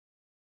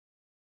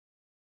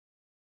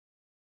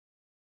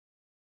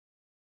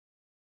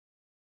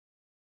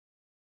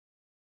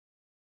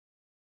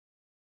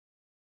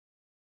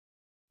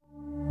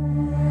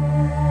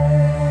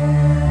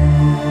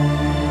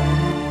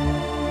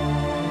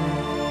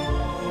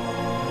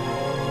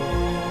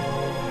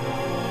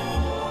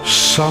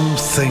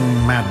Something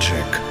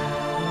magic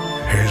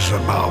is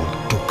about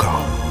to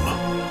come.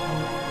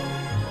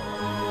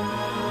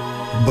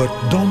 But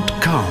don't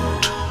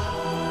count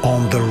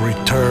on the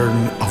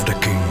return of the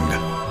king,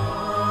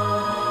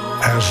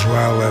 as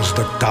well as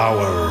the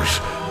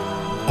towers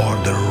or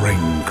the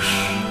rings.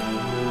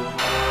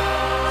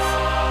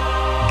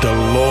 The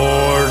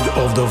Lord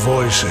of the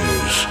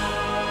Voices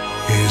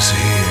is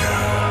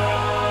here.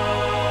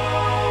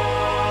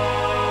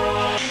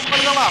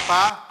 Olha lá,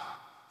 pá.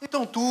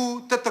 Então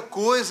tu, tanta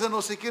coisa,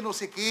 não sei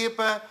quê,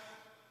 pá.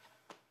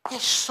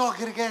 És só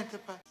garganta,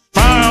 pá.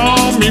 Fire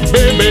on me,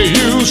 baby,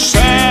 you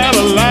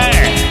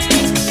satellite.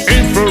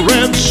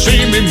 Infrared,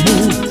 see me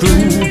move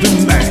through the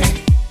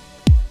night.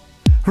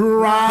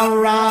 Ra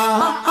ra,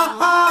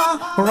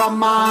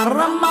 rama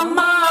rama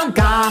ma,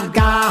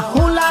 gaga,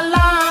 hula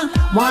la.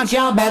 Want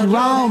your bed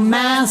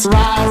romance,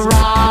 ra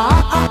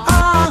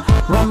ra,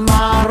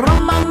 rama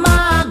rama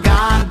ma,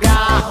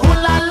 gaga,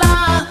 hula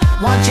la.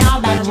 Want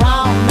your bed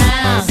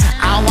romance.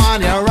 I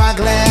want your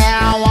ugly,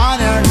 I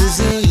want your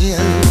disease.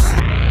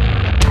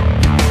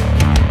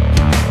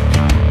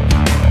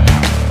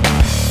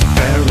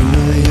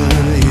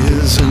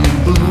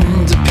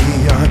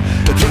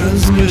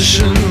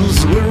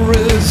 Transmissions will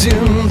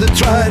resume. They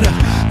try to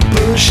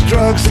push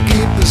drugs to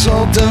keep us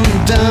all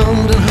dumbed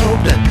down and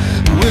hope that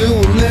we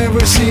will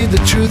never see the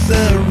truth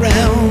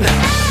around.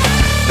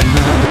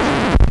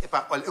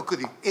 Epá, olha, o que eu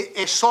digo,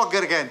 é só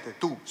garganta,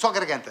 tu, só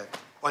garganta.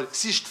 Olha,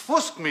 se isto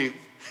fosse comigo,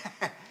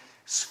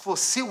 se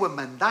fosse eu a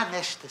mandar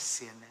nesta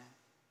cena,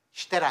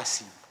 isto era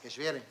assim, queres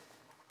verem?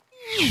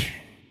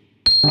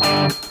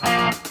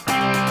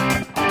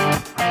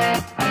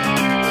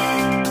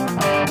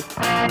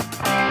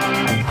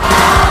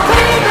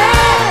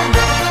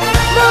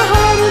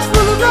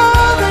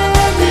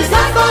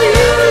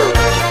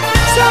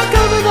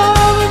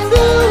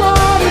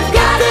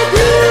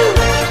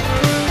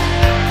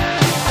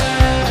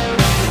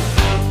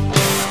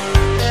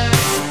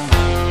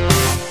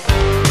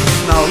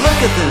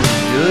 Look at them,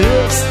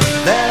 Julius.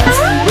 That's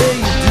the way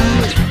you do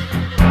it.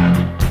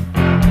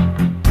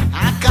 I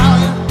call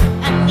you,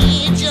 I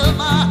need you,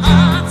 my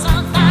heart's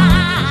on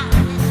fire.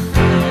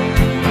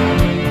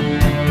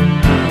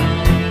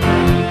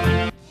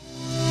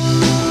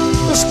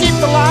 Let's keep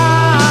the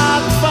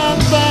light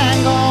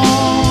fandango.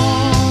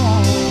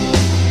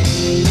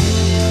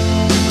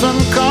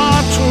 Some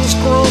cartridges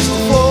cross the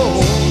floor.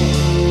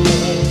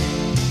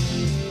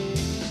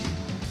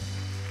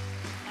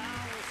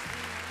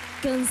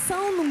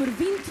 Canção número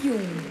 21.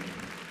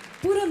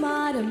 Por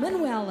Amar a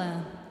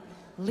Manuela.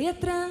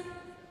 Letra: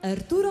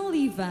 Artur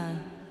Oliva.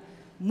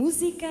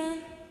 Música: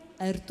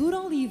 Artur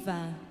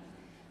Oliva.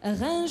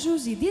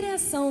 Arranjos e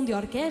direção de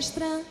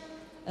orquestra: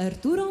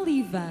 Artur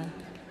Oliva.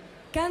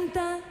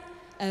 Canta: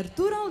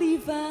 Artur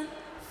Oliva,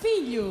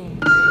 filho.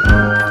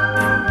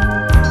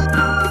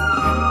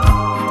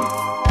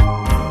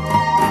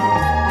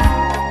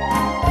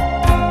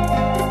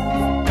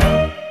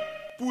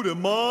 Por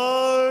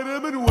amar a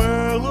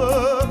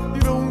Manuela e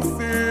não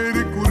ser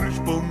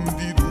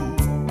correspondido,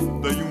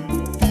 dei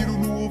um tiro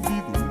no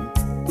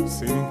ouvido,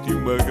 senti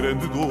uma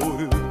grande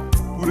dor.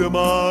 Por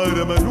amar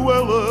a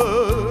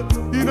Manuela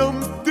e não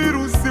ter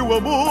o seu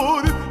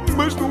amor,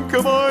 mas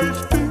nunca mais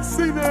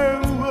pensei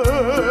nela.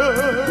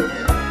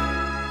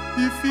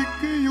 E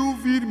fiquei a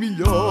ouvir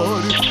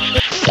melhor